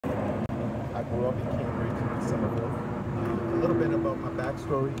I grew up in Cambridge, Somerville. A little bit about my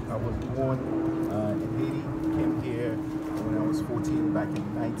backstory. I was born in Haiti, came here when I was 14 back in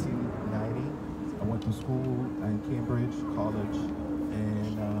 1990. I went to school in Cambridge College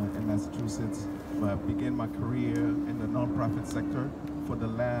in Massachusetts. I began my career in the nonprofit sector for the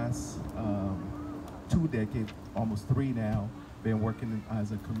last 2 decades, almost 3 now. Been working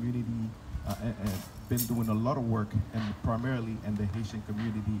as a community and been doing a lot of work, and primarily in the Haitian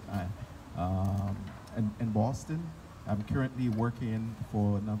community in Boston. I'm currently working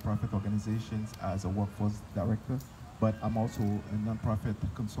for nonprofit organizations as a workforce director, but I'm also a nonprofit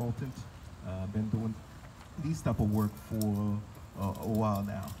consultant. Been doing these type of work for a while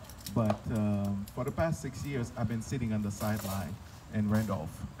now. But for the past 6 years, I've been sitting on the sideline in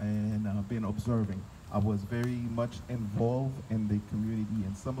Randolph and been observing. I was very much involved in the community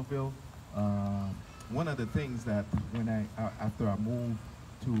in Somerville. One of the things that after I moved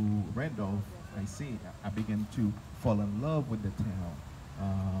to Randolph, I began to fall in love with the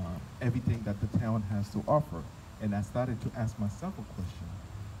town, everything that the town has to offer. And I started to ask myself a question: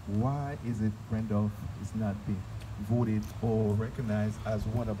 why is it Randolph is not being voted or recognized as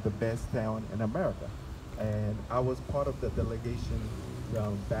one of the best towns in America? And I was part of the delegation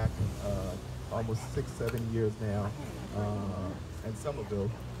back almost 6-7 years now in Somerville.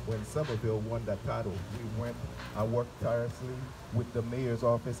 When Somerville won that title, I worked tirelessly with the mayor's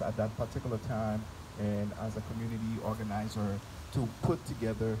office at that particular time and as a community organizer to put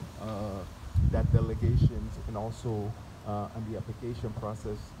together that delegations, and also on the application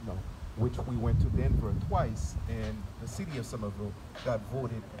process, which we went to Denver twice, and the city of Somerville got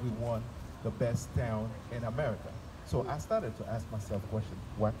voted, we won the best town in America. So I started to ask myself questions: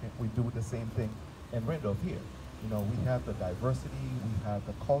 why can't we do the same thing in Randolph here? We have the diversity, we have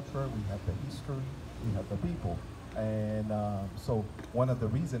the culture, we have the history, we have the people. And so one of the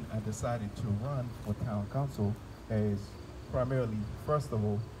reasons I decided to run for town council is primarily, first of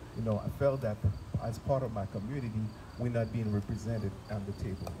all, I felt that as part of my community, we're not being represented at the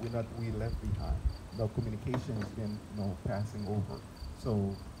table. We're left behind. Communication has been, passing over.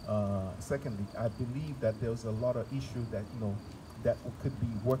 So, secondly, I believe that there's a lot of issues that, that we could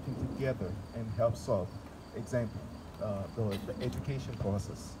be working together and help solve. Example, the education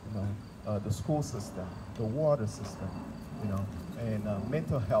process, the school system, the water system, and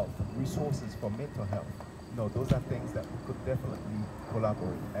mental health, resources for mental health. Those are things that we could definitely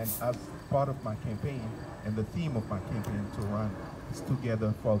collaborate. And as part of my campaign, and the theme of my campaign to run is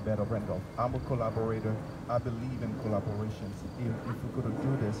Together for a Better Randolph. I'm a collaborator. I believe in collaborations. If we're going to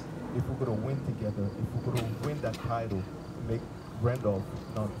do this, if we're going to win together, if we're going to win that title, make Randolph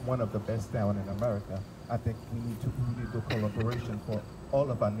one of the best towns in America, I think we need the collaboration for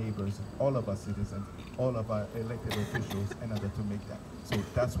all of our neighbors, all of our citizens, all of our elected officials in order to make that. So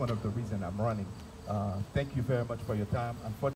that's one of the reasons I'm running. Thank you very much for your time.